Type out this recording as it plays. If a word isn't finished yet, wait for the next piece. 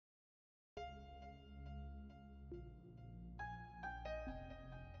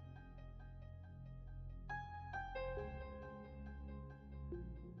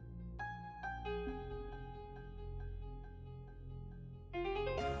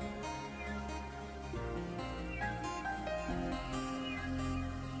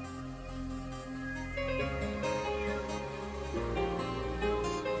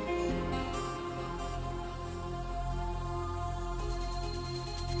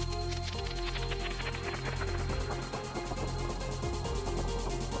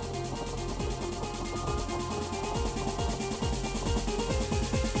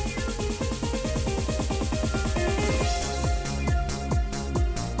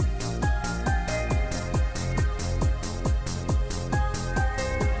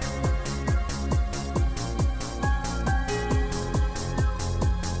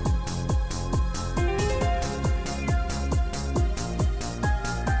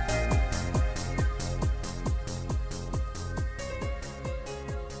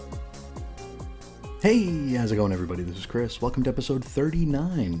Hey, how's it going, everybody? This is Chris. Welcome to episode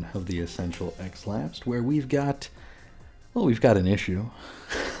 39 of the Essential X Lapsed, where we've got an issue.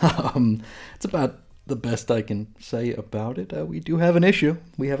 It's about the best I can say about it. We do have an issue.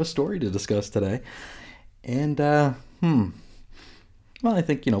 We have a story to discuss today. And, well, I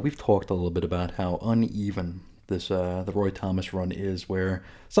think, we've talked a little bit about how uneven this, the Roy Thomas run is, where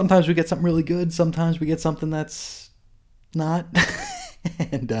sometimes we get something really good, sometimes we get something that's not.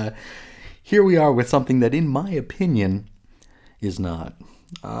 And, here we are with something that, in my opinion, is not.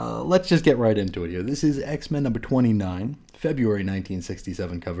 Let's just get right into it here. This is X-Men number 29, February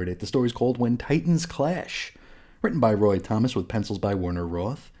 1967 cover date. The story's called When Titans Clash. Written by Roy Thomas with pencils by Werner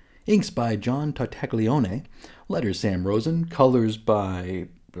Roth. Inks by John Tartaglione. Letters Sam Rosen. Colors by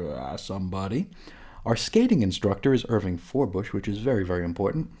somebody. Our skating instructor is Irving Forbush, which is very, very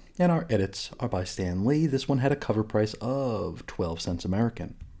important. And our edits are by Stan Lee. This one had a cover price of 12 cents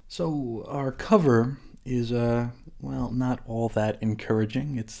American. So our cover is, not all that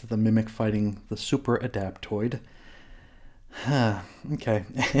encouraging. It's the Mimic fighting the Super Adaptoid. Okay,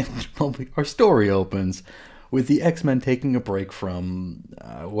 and our story opens with the X-Men taking a break from,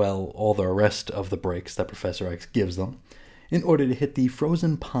 all the rest of the breaks that Professor X gives them, in order to hit the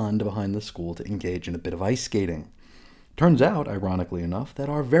frozen pond behind the school to engage in a bit of ice skating. Turns out, ironically enough, that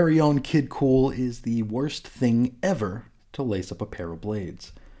our very own Kid Cool is the worst thing ever to lace up a pair of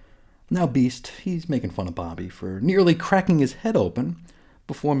blades. Now Beast, he's making fun of Bobby for nearly cracking his head open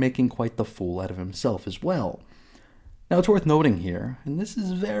before making quite the fool out of himself as well. Now it's worth noting here, and this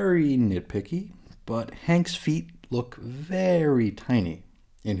is very nitpicky, but Hank's feet look very tiny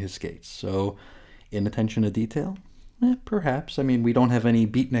in his skates, so inattention to detail? Perhaps. I mean, we don't have any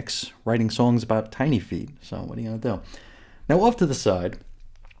beatniks writing songs about tiny feet, so what are you going to do? Now off to the side,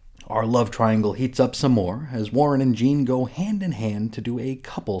 our love triangle heats up some more as Warren and Jean go hand in hand to do a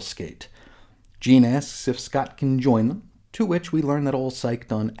couple skate. Jean asks if Scott can join them, to which we learn that old Psych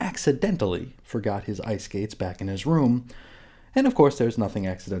Dunn accidentally forgot his ice skates back in his room. And of course there's nothing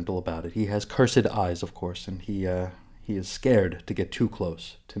accidental about it. He has cursed eyes, of course, and he is scared to get too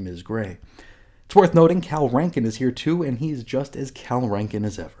close to Ms. Gray. It's worth noting Cal Rankin is here too, and he's just as Cal Rankin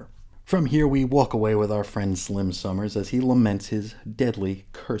as ever. From here, we walk away with our friend Slim Summers as he laments his deadly,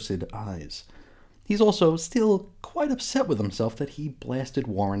 cursed eyes. He's also still quite upset with himself that he blasted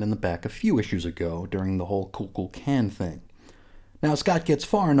Warren in the back a few issues ago during the whole Cool Can thing. Now, Scott gets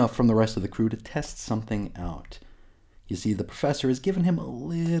far enough from the rest of the crew to test something out. You see, the professor has given him a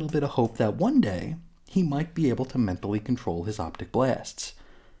little bit of hope that one day he might be able to mentally control his optic blasts.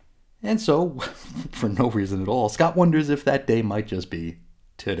 And so, for no reason at all, Scott wonders if that day might just be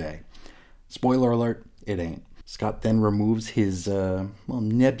today. Spoiler alert, it ain't. Scott then removes his,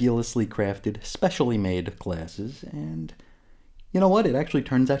 nebulously crafted, specially made glasses, and you know what? It actually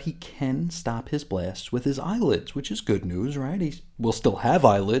turns out he can stop his blasts with his eyelids, which is good news, right? He will still have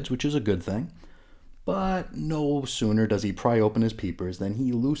eyelids, which is a good thing. But no sooner does he pry open his peepers than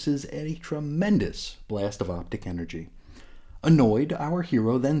he looses a tremendous blast of optic energy. Annoyed, our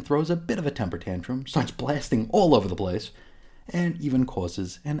hero then throws a bit of a temper tantrum, starts blasting all over the place, and even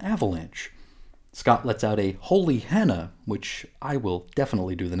causes an avalanche. Scott lets out a holy Hannah, which I will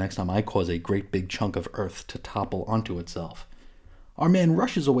definitely do the next time I cause a great big chunk of earth to topple onto itself. Our man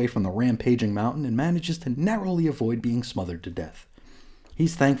rushes away from the rampaging mountain and manages to narrowly avoid being smothered to death.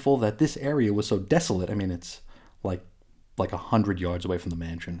 He's thankful that this area was so desolate. I mean, it's like 100 yards away from the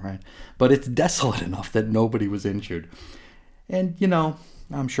mansion, right? But it's desolate enough that nobody was injured. And,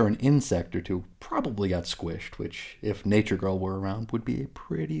 I'm sure an insect or two probably got squished, which, if Nature Girl were around, would be a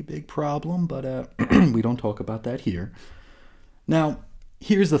pretty big problem, but we don't talk about that here. Now,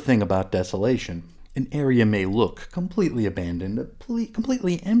 here's the thing about desolation. An area may look completely abandoned,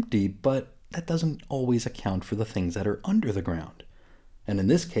 completely empty, but that doesn't always account for the things that are under the ground. And in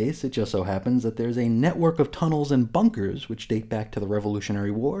this case, it just so happens that there's a network of tunnels and bunkers which date back to the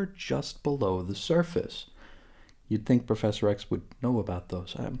Revolutionary War just below the surface. You'd think Professor X would know about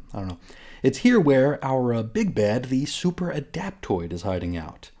those. I don't know. It's here where our big bad, the Super Adaptoid, is hiding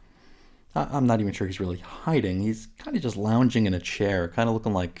out. I'm not even sure he's really hiding. He's kind of just lounging in a chair, kind of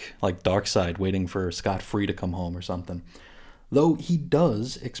looking like Darkseid, waiting for Scott Free to come home or something. Though he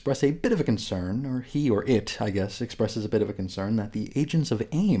does express a bit of a concern, or he or it, I guess, expresses a bit of a concern that the agents of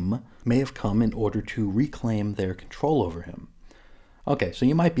AIM may have come in order to reclaim their control over him. Okay, so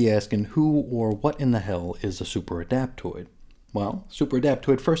you might be asking who or what in the hell is a Super Adaptoid? Well, Super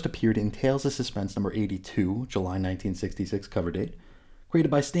Adaptoid first appeared in Tales of Suspense number 82, July 1966 cover date, created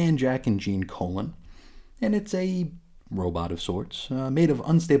by Stan Jack and Gene Colan, and it's a robot of sorts, made of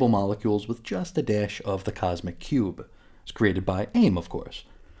unstable molecules with just a dash of the cosmic cube. It's created by AIM, of course.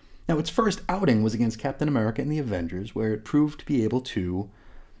 Now, its first outing was against Captain America and the Avengers, where it proved to be able to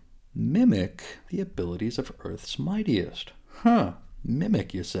mimic the abilities of Earth's mightiest.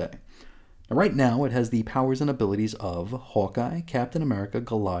 Mimic, you say? Now, right now, it has the powers and abilities of Hawkeye, Captain America,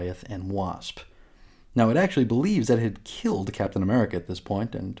 Goliath, and Wasp. Now, it actually believes that it had killed Captain America at this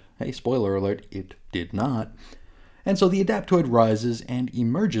point, and hey, spoiler alert, it did not. And so the Adaptoid rises and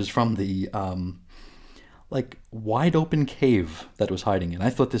emerges from the, wide open cave that it was hiding in. I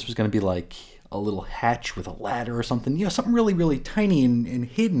thought this was going to be like a little hatch with a ladder or something. Something really, really tiny and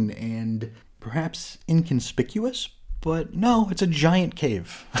hidden and perhaps inconspicuous. But no, it's a giant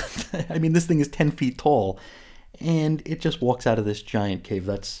cave. I mean, this thing is 10 feet tall, and it just walks out of this giant cave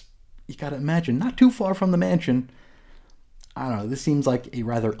that's, you gotta imagine, not too far from the mansion. I don't know, this seems like a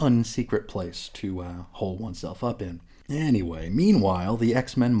rather unsecret place to hole oneself up in. Anyway, meanwhile, the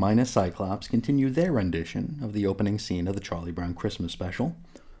X-Men minus Cyclops continue their rendition of the opening scene of the Charlie Brown Christmas special.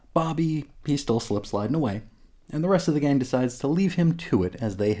 Bobby, he's still slip-sliding away, and the rest of the gang decides to leave him to it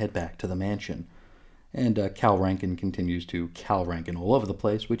as they head back to the mansion. And Cal Rankin continues to Cal Rankin all over the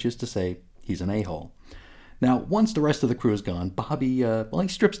place, which is to say, he's an a-hole. Now, once the rest of the crew is gone, Bobby, he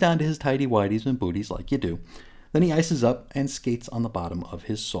strips down to his tighty-whities and booties like you do. Then he ices up and skates on the bottom of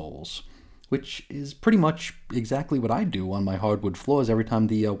his soles, which is pretty much exactly what I do on my hardwood floors every time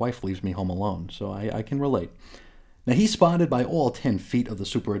the wife leaves me home alone, so I can relate. Now, he's spotted by all 10 feet of the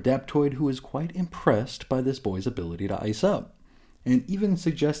Super Adaptoid, who is quite impressed by this boy's ability to ice up, and even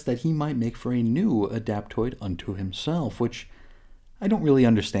suggests that he might make for a new Adaptoid unto himself, which I don't really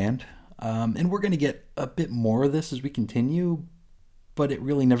understand. And we're going to get a bit more of this as we continue, but it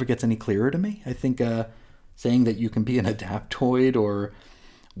really never gets any clearer to me. I think saying that you can be an Adaptoid or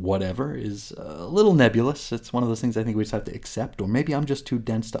whatever is a little nebulous. It's one of those things I think we just have to accept, or maybe I'm just too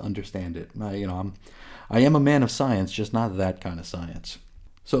dense to understand it. I am a man of science, just not that kind of science.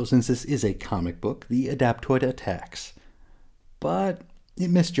 So since this is a comic book, the Adaptoid attacks, but it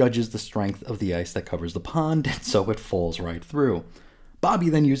misjudges the strength of the ice that covers the pond, and so it falls right through. Bobby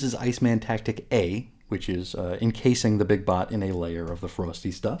then uses Iceman Tactic A, which is encasing the big bot in a layer of the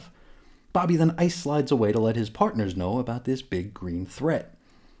frosty stuff. Bobby then ice slides away to let his partners know about this big green threat.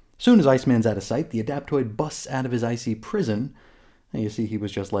 Soon as Iceman's out of sight, the Adaptoid busts out of his icy prison. And you see, he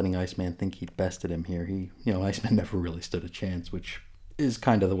was just letting Iceman think he'd bested him here. Iceman never really stood a chance, which is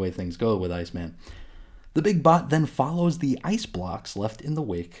kind of the way things go with Iceman. The big bot then follows the ice blocks left in the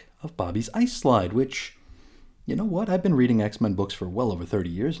wake of Bobby's ice slide, which, you know what, I've been reading X-Men books for well over 30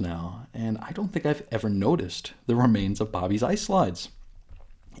 years now, and I don't think I've ever noticed the remains of Bobby's ice slides.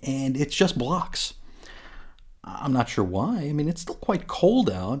 And it's just blocks. I'm not sure why. I mean, it's still quite cold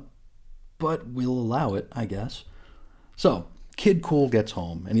out, but we'll allow it, I guess. So, Kid Cool gets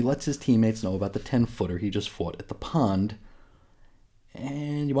home, and he lets his teammates know about the 10-footer he just fought at the pond.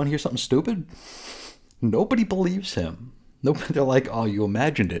 And you want to hear something stupid? Nobody believes him. They're like, oh, you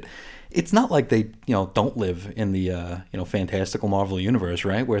imagined it. It's not like they, don't live in the, fantastical Marvel universe,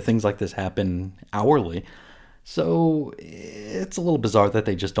 right? Where things like this happen hourly. So it's a little bizarre that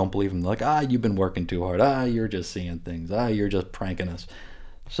they just don't believe him. They're like, you've been working too hard. You're just seeing things. You're just pranking us.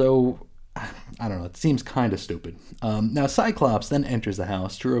 So, I don't know. It seems kind of stupid. Now, Cyclops then enters the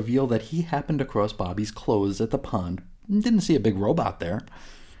house to reveal that he happened across Bobby's clothes at the pond. Didn't see a big robot there.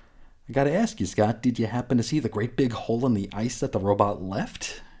 I gotta ask you, Scott, did you happen to see the great big hole in the ice that the robot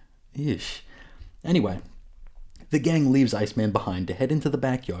left? Eesh. Anyway, the gang leaves Iceman behind to head into the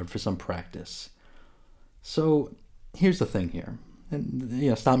backyard for some practice. So, here's the thing here.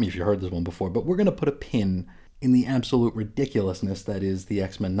 And, stop me if you heard this one before, but we're going to put a pin in the absolute ridiculousness that is the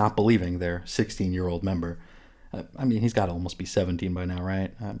X-Men not believing their 16-year-old member. He's got to almost be 17 by now,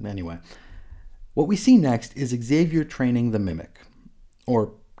 right? Anyway. What we see next is Xavier training the Mimic,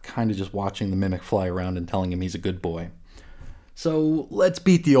 or kind of just watching the Mimic fly around and telling him he's a good boy. So let's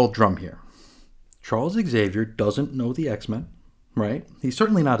beat the old drum here. Charles Xavier doesn't know the X-Men, right? He's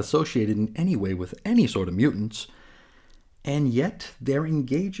certainly not associated in any way with any sort of mutants, and yet they're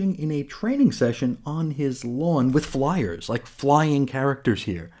engaging in a training session on his lawn with flyers, like flying characters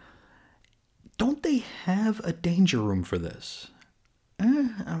here. Don't they have a danger room for this?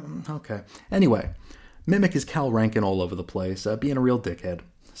 Okay. Anyway, Mimic is Cal Rankin all over the place, being a real dickhead.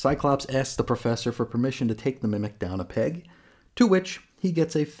 Cyclops asks the professor for permission to take the Mimic down a peg, to which he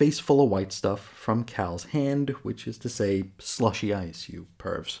gets a face full of white stuff from Cal's hand, which is to say, slushy ice, you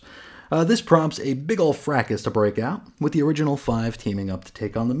pervs. This prompts a big ol' fracas to break out, with the original 5 teaming up to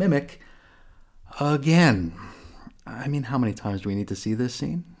take on the Mimic again. How many times do we need to see this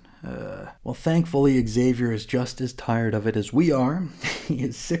scene? Well, thankfully, Xavier is just as tired of it as we are. He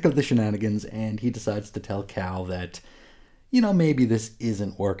is sick of the shenanigans, and he decides to tell Cal that, maybe this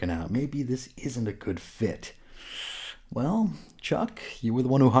isn't working out. Maybe this isn't a good fit. Well, Chuck, you were the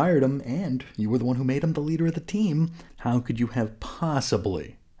one who hired him, and you were the one who made him the leader of the team. How could you have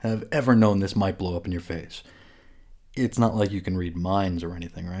possibly have ever known this might blow up in your face? It's not like you can read minds or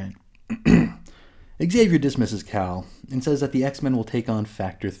anything, right? Xavier dismisses Cal and says that the X-Men will take on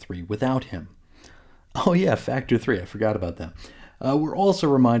Factor 3 without him. Oh yeah, Factor 3, I forgot about that. We're also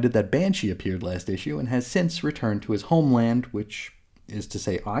reminded that Banshee appeared last issue and has since returned to his homeland, which is to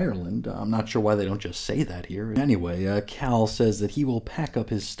say Ireland. I'm not sure why they don't just say that here. Anyway, Cal says that he will pack up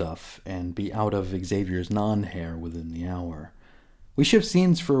his stuff and be out of Xavier's non-hair within the hour. We shift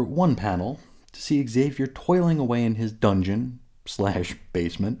scenes for one panel to see Xavier toiling away in his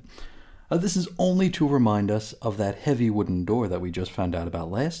dungeon/basement. This is only to remind us of that heavy wooden door that we just found out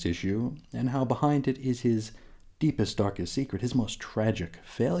about last issue, and how behind it is his deepest, darkest secret, his most tragic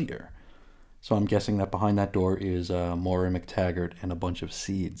failure. So I'm guessing that behind that door is Moira McTaggart and a bunch of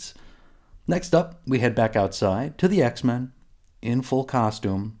seeds. Next up, we head back outside to the X-Men, in full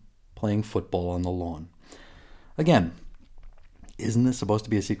costume, playing football on the lawn. Again, isn't this supposed to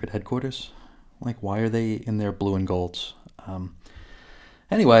be a secret headquarters? Like, why are they in their blue and golds?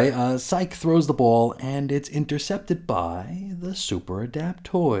 Anyway, Psyche throws the ball, and it's intercepted by the Super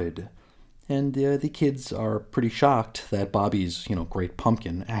Adaptoid. And the kids are pretty shocked that Bobby's, great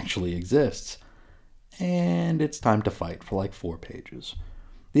pumpkin actually exists. And it's time to fight for like 4 pages.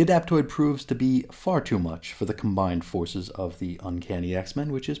 The Adaptoid proves to be far too much for the combined forces of the Uncanny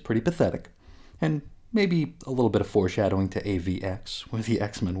X-Men, which is pretty pathetic. And maybe a little bit of foreshadowing to AVX, where the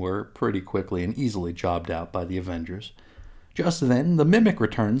X-Men were pretty quickly and easily jobbed out by the Avengers. Just then, the Mimic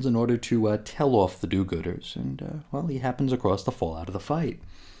returns in order to tell off the do-gooders, and, he happens across the fallout of the fight.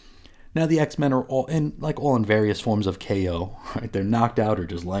 Now, the X-Men are all in various forms of KO, right? They're knocked out or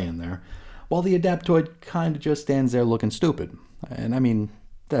just laying there, while the Adaptoid kind of just stands there looking stupid. And, I mean,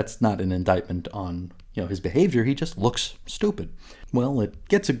 that's not an indictment on, his behavior, he just looks stupid. Well, it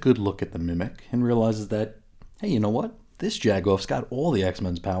gets a good look at the Mimic and realizes that, hey, you know what? This Jagoff's got all the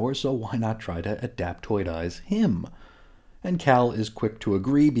X-Men's powers, so why not try to Adaptoidize him? And Cal is quick to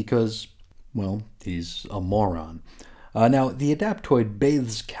agree because, he's a moron. Now, the Adaptoid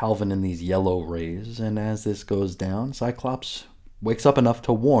bathes Calvin in these yellow rays, and as this goes down, Cyclops wakes up enough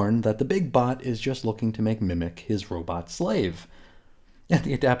to warn that the big bot is just looking to make Mimic his robot slave. And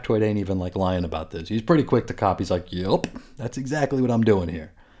the Adaptoid ain't even lying about this. He's pretty quick to cop. He's like, yup, that's exactly what I'm doing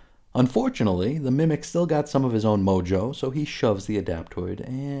here. Unfortunately, the Mimic still got some of his own mojo, so he shoves the Adaptoid,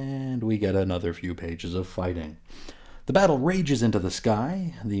 and we get another few pages of fighting. The battle rages into the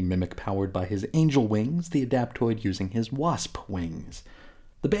sky, the Mimic powered by his angel wings, the Adaptoid using his wasp wings.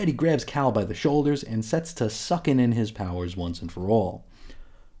 The baddie grabs Cal by the shoulders and sets to sucking in his powers once and for all.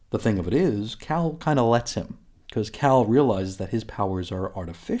 The thing of it is, Cal kind of lets him, because Cal realizes that his powers are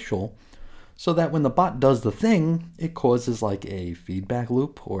artificial, so that when the bot does the thing, it causes a feedback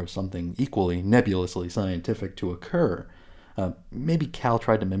loop or something equally nebulously scientific to occur. Maybe Cal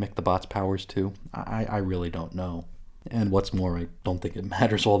tried to mimic the bot's powers too. I really don't know. And what's more, I don't think it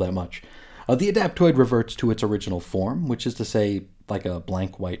matters all that much. The Adaptoid reverts to its original form, which is to say, like a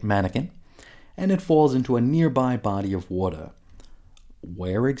blank white mannequin, and it falls into a nearby body of water.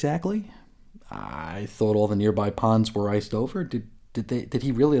 Where exactly? I thought all the nearby ponds were iced over. Did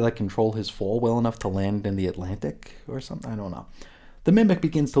he really control his fall well enough to land in the Atlantic or something? I don't know. The Mimic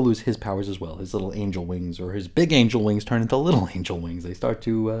begins to lose his powers as well. His little angel wings, or his big angel wings, turn into little angel wings. They start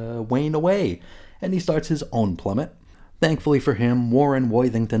to wane away, and he starts his own plummet. Thankfully for him, Warren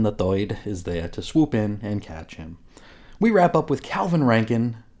Worthington III is there to swoop in and catch him. We wrap up with Calvin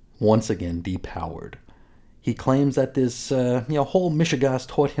Rankin, once again depowered. He claims that this whole Michigas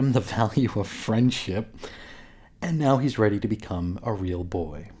taught him the value of friendship, and now he's ready to become a real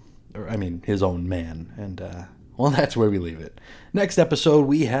boy. His own man. And, that's where we leave it. Next episode,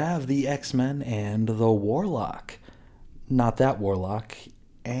 we have the X-Men and the Warlock. Not that Warlock,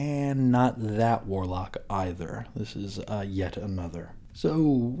 and not that Warlock either. This is yet another. So,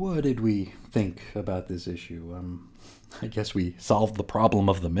 what did we think about this issue? I guess we solved the problem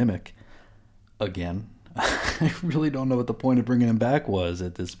of the Mimic. Again. I really don't know what the point of bringing him back was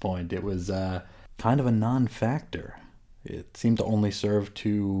at this point. It was kind of a non-factor. It seemed to only serve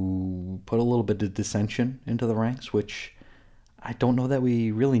to put a little bit of dissension into the ranks, which I don't know that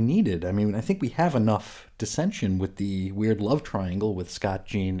we really needed. I think we have enough dissension with the weird love triangle with Scott,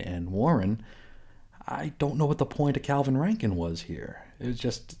 Jean, and Warren. I don't know what the point of Calvin Rankin was here. It was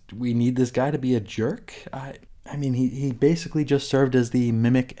just, we need this guy to be a jerk? He basically just served as the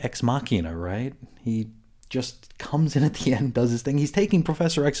Mimic ex machina, right? He just comes in at the end, does his thing. He's taking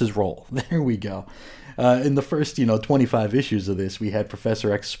Professor X's role. There we go. In the first, 25 issues of this, we had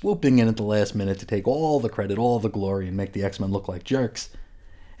Professor X swooping in at the last minute to take all the credit, all the glory, and make the X-Men look like jerks.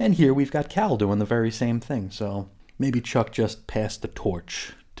 And here we've got Cal doing the very same thing, so maybe Chuck just passed the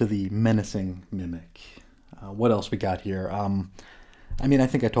torch to the menacing Mimic. What else we got here? I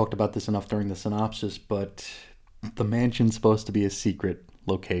think I talked about this enough during the synopsis, but the mansion's supposed to be a secret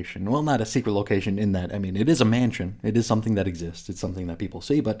location. Well, not a secret location in that, it is a mansion. It is something that exists. It's something that people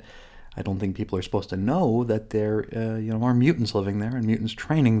see, but I don't think people are supposed to know that there are mutants living there and mutants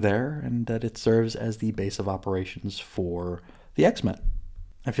training there, and that it serves as the base of operations for the X-Men.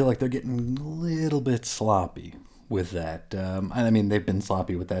 I feel like they're getting a little bit sloppy with that. They've been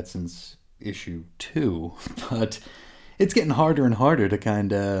sloppy with that since issue 2, but it's getting harder and harder to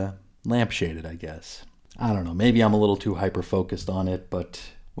kind of lampshade it, I guess. I don't know, maybe I'm a little too hyper-focused on it, but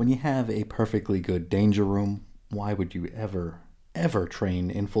when you have a perfectly good Danger Room, why would you ever train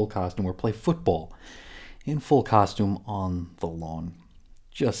in full costume or play football in full costume on the lawn?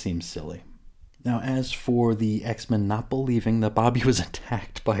 Just seems silly. Now, as for the X-Men not believing that Bobby was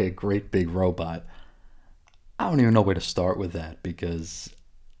attacked by a great big robot, I don't even know where to start with that, because,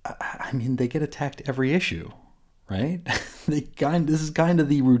 they get attacked every issue, right? This is kind of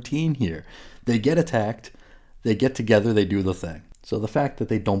the routine here. They get attacked, they get together, they do the thing. So the fact that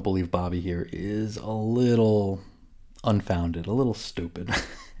they don't believe Bobby here is a little unfounded, a little stupid.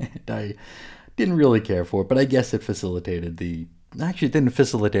 And I didn't really care for it, but I guess it facilitated Actually, it didn't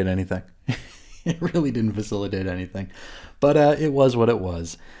facilitate anything. It really didn't facilitate anything. But it was what it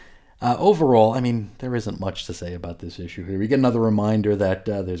was. Overall, there isn't much to say about this issue here. We get another reminder that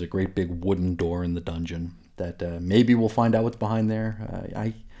there's a great big wooden door in the dungeon, that maybe we'll find out what's behind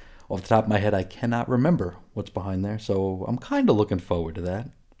there. Off the top of my head, I cannot remember what's behind there, so I'm kind of looking forward to that.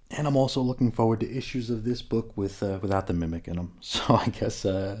 And I'm also looking forward to issues of this book without the Mimic in them. So I guess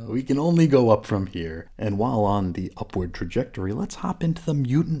we can only go up from here. And while on the upward trajectory, let's hop into the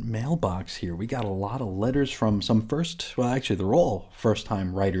mutant mailbox here. We got a lot of letters from some they're all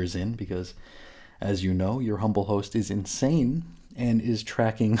first-time writers in, because, as you know, your humble host is insane and is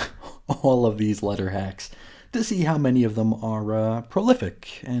tracking all of these letter hacks to see how many of them are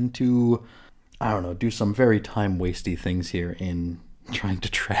prolific, and to, do some very time-wasty things here in trying to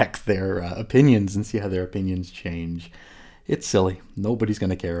track their opinions and see how their opinions change. It's silly. Nobody's going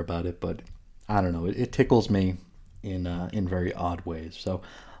to care about it, but it tickles me in very odd ways. So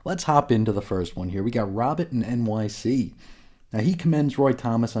let's hop into the first one here. We got Robert in NYC. Now, he commends Roy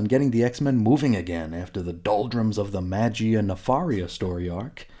Thomas on getting the X-Men moving again after the doldrums of the Magia Nefaria story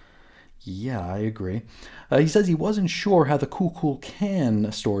arc. Yeah, I agree. He says he wasn't sure how the Cool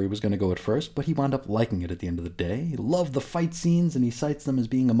Can story was going to go at first, but he wound up liking it at the end of the day. He loved the fight scenes, and he cites them as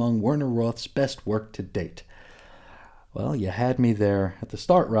being among Werner Roth's best work to date. Well, you had me there at the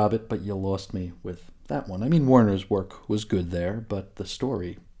start, Robert, but you lost me with that one. Werner's work was good there, but the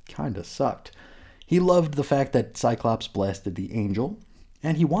story kind of sucked. He loved the fact that Cyclops blasted the Angel,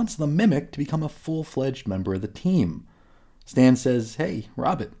 and he wants the Mimic to become a full-fledged member of the team. Stan says, "Hey,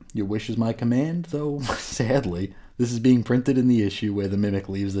 Robert, your wish is my command," though, sadly, this is being printed in the issue where the Mimic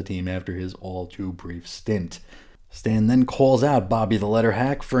leaves the team after his all-too-brief stint. Stan then calls out Bobby the Letter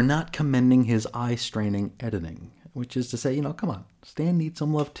Hack for not commending his eye-straining editing, which is to say, come on, Stan needs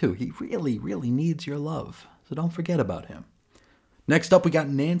some love too. He really, really needs your love, so don't forget about him. Next up, we got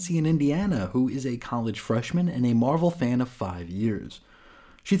Nancy in Indiana, who is a college freshman and a Marvel fan of 5 years.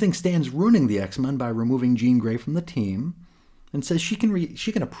 She thinks Stan's ruining the X-Men by removing Jean Grey from the team, and says she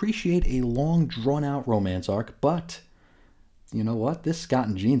can appreciate a long, drawn-out romance arc, but you know what? This Scott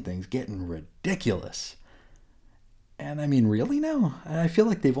and Jean thing's getting ridiculous. And really now? I feel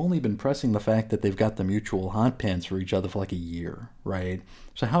like they've only been pressing the fact that they've got the mutual hot pants for each other for like a year, right?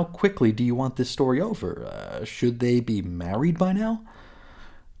 So how quickly do you want this story over? Should they be married by now?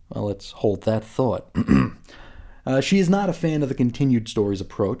 Well, let's hold that thought. She is not a fan of the continued stories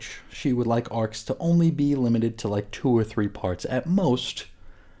approach. She would like arcs to only be limited to like 2 or 3 parts at most.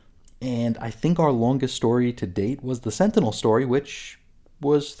 And I think our longest story to date was the Sentinel story, which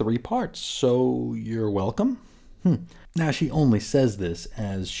was 3 parts. So you're welcome. Now, she only says this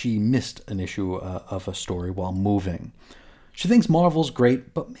as she missed an issue of a story while moving. She thinks Marvel's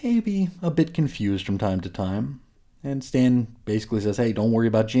great, but maybe a bit confused from time to time. And Stan basically says, hey, don't worry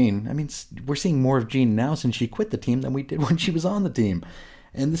about Jean. We're seeing more of Jean now since she quit the team than we did when she was on the team.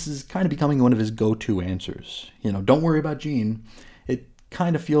 And this is kind of becoming one of his go-to answers. Don't worry about Jean. It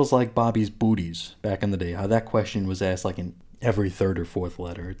kind of feels like Bobby's booties back in the day, how that question was asked like in every 3rd or 4th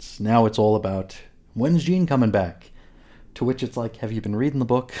letter. Now it's all about, when's Jean coming back? To which it's like, have you been reading the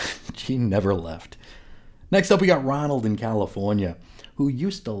book? Jean never left. Next up, we got Ronald in California, who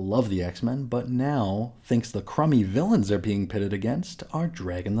used to love the X-Men, but now thinks the crummy villains they're being pitted against are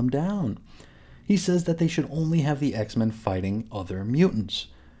dragging them down. He says that they should only have the X-Men fighting other mutants,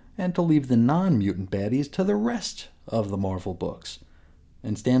 and to leave the non-mutant baddies to the rest of the Marvel books.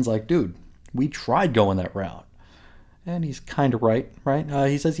 And Stan's like, dude, we tried going that route. And he's kind of right?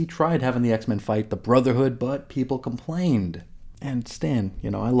 He says he tried having the X-Men fight the Brotherhood, but people complained. And Stan,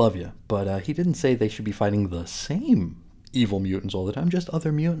 I love you, but he didn't say they should be fighting the same evil mutants all the time, just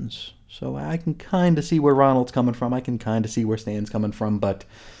other mutants. So I can kind of see where Ronald's coming from. I can kind of see where Stan's coming from, but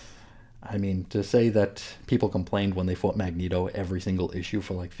I mean, to say that people complained when they fought Magneto every single issue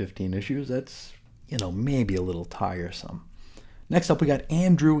for like 15 issues, that's, maybe a little tiresome. Next up, we got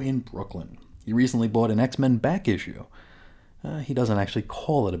Andrew in Brooklyn. He recently bought an X-Men back issue. He doesn't actually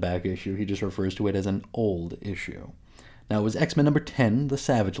call it a back issue, he just refers to it as an old issue. Now, it was X-Men number 10, the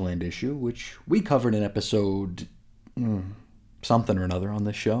Savage Land issue, which we covered in episode something or another on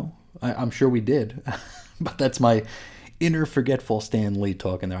this show. I'm sure we did, but that's my inner forgetful Stan Lee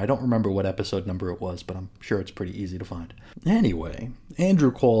talking there. I don't remember what episode number it was, but I'm sure it's pretty easy to find. Anyway,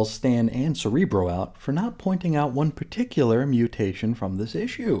 Andrew calls Stan and Cerebro out for not pointing out one particular mutation from this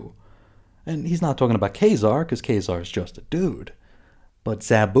issue. And he's not talking about Kazar, because Kazar is just a dude. But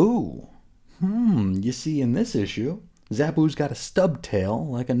Zabu. You see, in this issue, Zabu's got a stub tail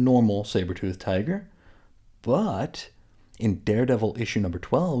like a normal saber-toothed tiger. But in Daredevil issue number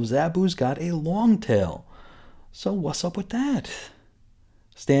 12, Zabu's got a long tail. So what's up with that?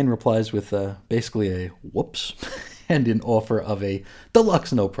 Stan replies with basically a whoops and an offer of a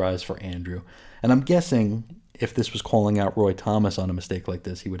deluxe no prize for Andrew. And I'm guessing if this was calling out Roy Thomas on a mistake like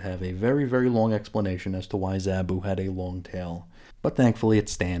this, he would have a very, very long explanation as to why Zabu had a long tail. But thankfully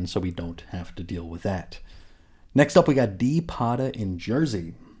it's Stan, so we don't have to deal with that. Next up, we got D. Potta in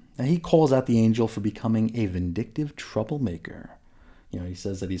Jersey. Now, he calls out the Angel for becoming a vindictive troublemaker. He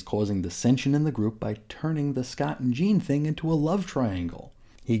says that he's causing dissension in the group by turning the Scott and Jean thing into a love triangle.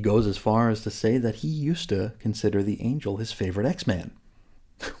 He goes as far as to say that he used to consider the Angel his favorite X-Man.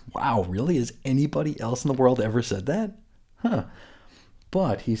 Wow, really? Has anybody else in the world ever said that?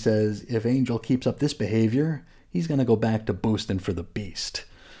 But he says if Angel keeps up this behavior, he's going to go back to boosting for the Beast.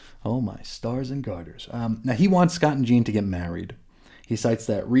 Oh my stars and garters. Now, he wants Scott and Jean to get married. He cites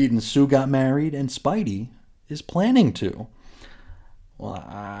that Reed and Sue got married, and Spidey is planning to. Well,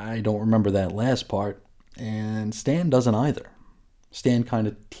 I don't remember that last part, and Stan doesn't either. Stan kind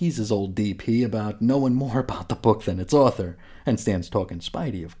of teases old DP about knowing more about the book than its author, and Stan's talking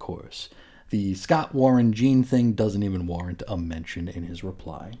Spidey, of course. The Scott Warren Jean thing doesn't even warrant a mention in his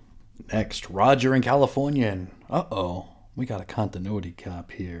reply. Next, Roger in California, and we got a continuity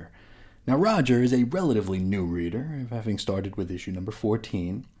cop here. Now, Roger is a relatively new reader, having started with issue number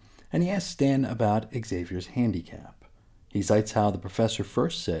 14, and he asks Stan about Xavier's handicap. He cites how the professor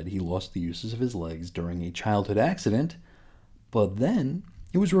first said he lost the uses of his legs during a childhood accident, but then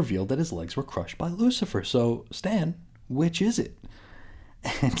it was revealed that his legs were crushed by Lucifer. So, Stan, which is it?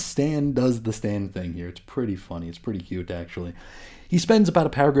 And Stan does the Stan thing here. It's pretty funny. It's pretty cute, actually. He spends about a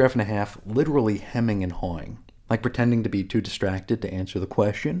paragraph and a half literally hemming and hawing, like pretending to be too distracted to answer the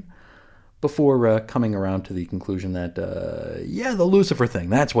question, before coming around to the conclusion that, the Lucifer thing,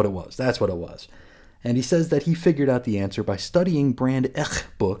 that's what it was. And he says that he figured out the answer by studying Brand Echh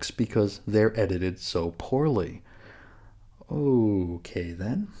books because they're edited so poorly. Okay,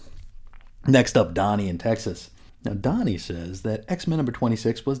 then. Next up, Donnie in Texas. Now, Donnie says that X-Men number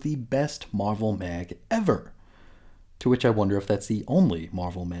 26 was the best Marvel mag ever, to which I wonder if that's the only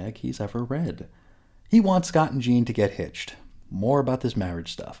Marvel mag he's ever read. He wants Scott and Jean to get hitched. More about this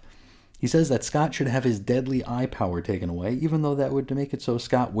marriage stuff. He says that Scott should have his deadly eye power taken away, even though that would make it so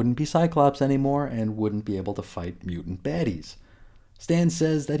Scott wouldn't be Cyclops anymore and wouldn't be able to fight mutant baddies. Stan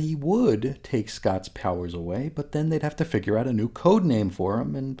says that he would take Scott's powers away, but then they'd have to figure out a new code name for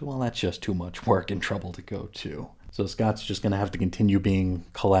him, and, well, that's just too much work and trouble to go to. So Scott's just going to have to continue being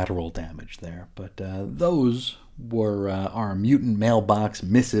collateral damage there. But those were our mutant mailbox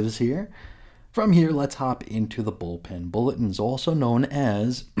missives here. From here, let's hop into the bullpen bulletins, also known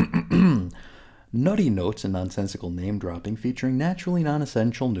as nutty notes and nonsensical name-dropping featuring naturally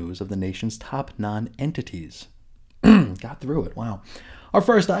non-essential news of the nation's top non-entities. Got through it, wow. Our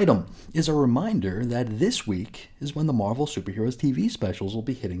first item is a reminder that this week is when the Marvel Superheroes TV specials will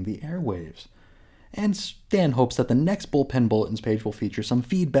be hitting the airwaves. And Stan hopes that the next Bullpen Bulletins page will feature some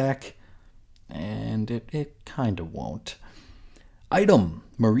feedback, and it kind of won't. Item: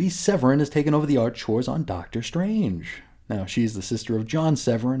 Marie Severin has taken over the art chores on Doctor Strange. Now, she's the sister of John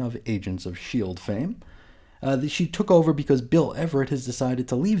Severin of Agents of S.H.I.E.L.D. fame, She took over because Bill Everett has decided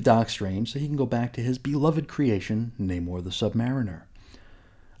to leave Doc Strange so he can go back to his beloved creation, Namor the Submariner.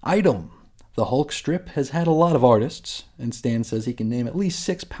 Item. The Hulk strip has had a lot of artists, and Stan says he can name at least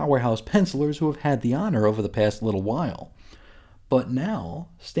 6 powerhouse pencilers who have had the honor over the past little while. But now,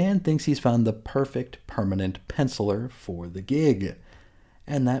 Stan thinks he's found the perfect permanent penciler for the gig.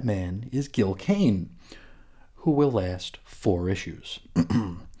 And that man is Gil Kane, who will last 4 issues.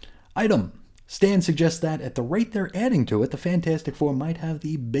 Item. Stan suggests that at the rate they're adding to it, the Fantastic Four might have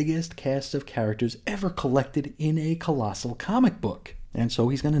the biggest cast of characters ever collected in a colossal comic book. And so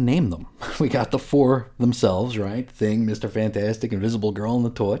he's going to name them. We got the 4 themselves, right? Thing, Mr. Fantastic, Invisible Girl, and the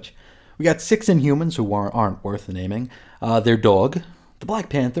Torch. We got 6 Inhumans who aren't worth naming. Their dog, the Black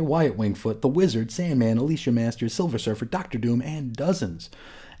Panther, Wyatt Wingfoot, the Wizard, Sandman, Alicia Masters, Silver Surfer, Dr. Doom, and dozens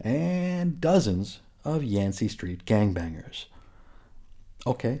of Yancey Street gangbangers.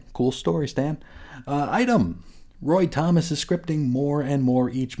 Okay, cool story, Stan. Item. Roy Thomas is scripting more and more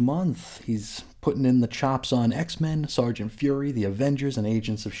each month. He's putting in the chops on X-Men, Sergeant Fury, the Avengers, and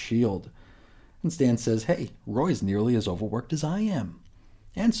Agents of S.H.I.E.L.D. And Stan says, hey, Roy's nearly as overworked as I am.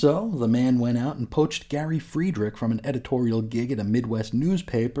 And so, the man went out and poached Gary Friedrich from an editorial gig at a Midwest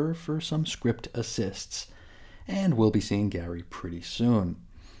newspaper for some script assists. And we'll be seeing Gary pretty soon.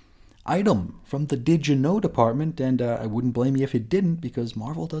 Item from the Did You Know department, and I wouldn't blame you if it didn't, because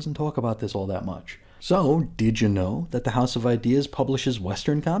Marvel doesn't talk about this all that much. So, did you know that the House of Ideas publishes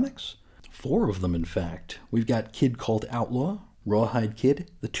Western comics? 4 of them, in fact. We've got Kid Called Outlaw, Rawhide Kid,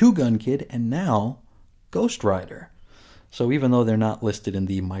 The Two-Gun Kid, and now Ghost Rider. So even though they're not listed in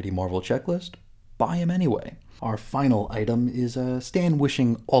the Mighty Marvel checklist, buy them anyway. Our final item is Stan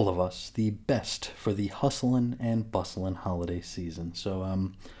wishing all of us the best for the hustlin' and bustlin' holiday season.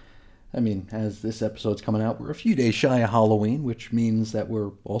 So, as this episode's coming out, we're a few days shy of Halloween, which means that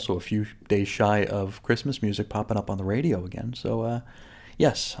we're also a few days shy of Christmas music popping up on the radio again. So,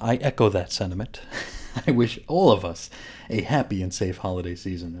 yes, I echo that sentiment. I wish all of us a happy and safe holiday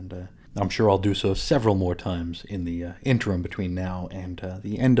season, and I'm sure I'll do so several more times in the interim between now and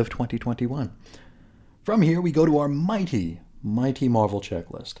the end of 2021. From here, we go to our mighty Marvel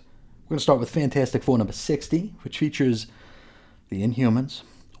checklist. We're going to start with Fantastic Four number 60, which features the Inhumans,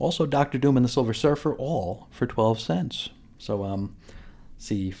 also Dr. Doom and the Silver Surfer, all for 12 cents. So,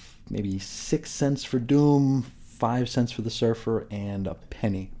 see, maybe 6 cents for Doom, 5 cents for the Surfer, and a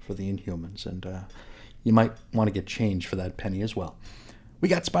penny for the Inhumans. And you might want to get change for that penny as well. We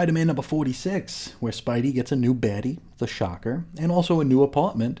got Spider-Man number 46, where Spidey gets a new baddie, the Shocker, and also a new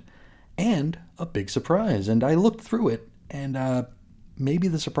apartment, and a big surprise. And I looked through it, and maybe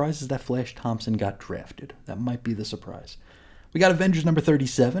the surprise is that Flash Thompson got drafted. That might be the surprise. We got Avengers number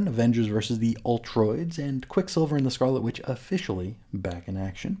 37, Avengers versus the Ultroids, and Quicksilver and the Scarlet Witch officially back in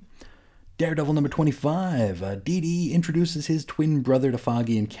action. Daredevil number 25, Dee introduces his twin brother to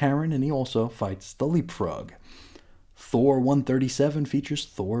Foggy and Karen, and he also fights the Leapfrog. Thor 137 features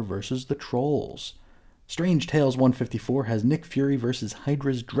Thor versus the Trolls. Strange Tales 154 has Nick Fury versus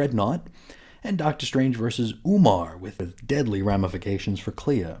Hydra's Dreadnought, and Doctor Strange versus Umar with deadly ramifications for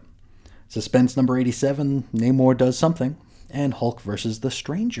Clea. Suspense number 87, Namor Does Something, and Hulk versus the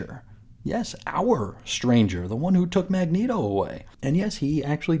Stranger. Yes, our Stranger, the one who took Magneto away. And yes, he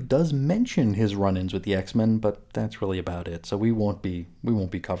actually does mention his run-ins with the X-Men, but that's really about it, so we won't be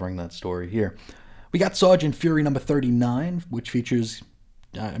covering that story here. We got Sergeant Fury number 39, which features,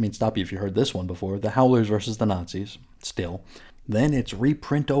 stop you if you heard this one before, the Howlers versus the Nazis, still. Then it's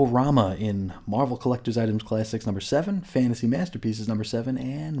Reprint-O-Rama in Marvel Collector's Items Classics number 7, Fantasy Masterpieces number 7,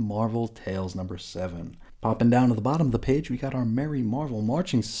 and Marvel Tales number 7. Popping down to the bottom of the page, we got our Merry Marvel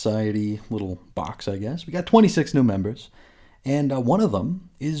Marching Society little box, I guess. We got 26 new members, and one of them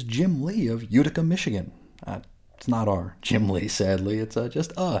is Jim Lee of Utica, Michigan. It's not our Jim Lee, sadly. It's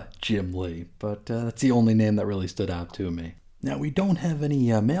just a Jim Lee, but that's the only name that really stood out to me. Now, we don't have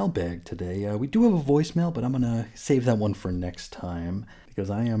any mailbag today. We do have a voicemail, but I'm going to save that one for next time because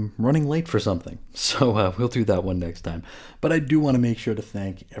I am running late for something. So we'll do that one next time. But I do want to make sure to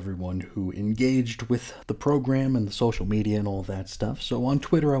thank everyone who engaged with the program and the social media and all that stuff. So on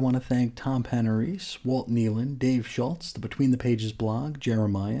Twitter, I want to thank Tom Panarese, Walt Nealon, Dave Schultz, the Between the Pages blog,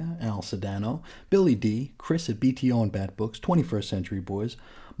 Jeremiah, Al Sedano, Billy D, Chris at BTO and Bat Books, 21st Century Boys,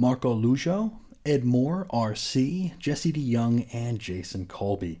 Marco Lujo, Ed Moore, RC, Jesse D. Young, and Jason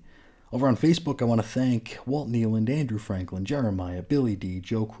Colby. Over on Facebook, I want to thank Walt Nealand, Andrew Franklin, Jeremiah, Billy D,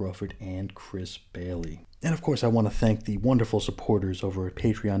 Joe Crawford, and Chris Bailey. And of course, I want to thank the wonderful supporters over at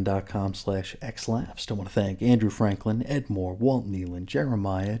patreon.com/xlapsed. I want to thank Andrew Franklin, Ed Moore, Walt Nealand,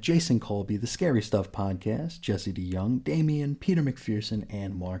 Jeremiah, Jason Colby, The Scary Stuff Podcast, Jesse DeYoung, Damien, Peter McPherson,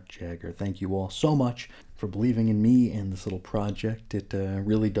 and Mark Jagger. Thank you all so much for believing in me and this little project. It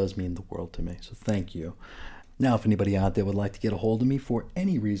really does mean the world to me, so thank you. Now, if anybody out there would like to get a hold of me for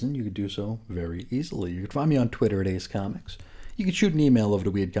any reason, you could do so very easily. You can find me on Twitter at Ace Comics. You can shoot an email over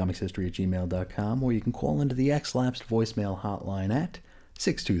to weirdcomicshistory@gmail.com, or you can call into the X-Lapsed voicemail hotline at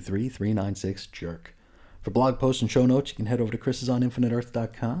 623-396-JERK. For blog posts and show notes, you can head over to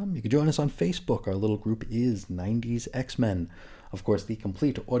chrisisoninfiniteearth.com. You can join us on Facebook. Our little group is 90s X-Men. Of course, the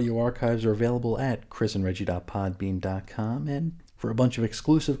complete audio archives are available at chrisandreggie.podbean.com, and for a bunch of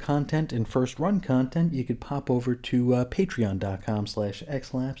exclusive content and first-run content, you could pop over to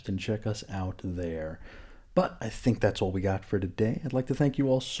patreon.com/xlapsed and check us out there. But I think that's all we got for today. I'd like to thank you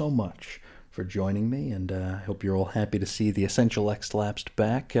all so much for joining me, and I hope you're all happy to see the Essential X-Lapsed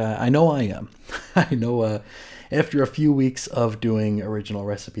back. I know I am. I know after a few weeks of doing Original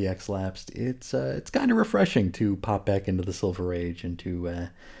Recipe X-Lapsed, it's kind of refreshing to pop back into the Silver Age and to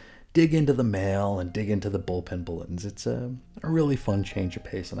dig into the mail and dig into the bullpen bulletins. It's a really fun change of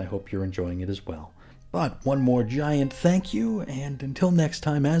pace, and I hope you're enjoying it as well. But one more giant thank you, and until next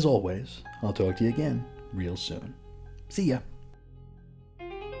time, as always, I'll talk to you again real soon. See ya.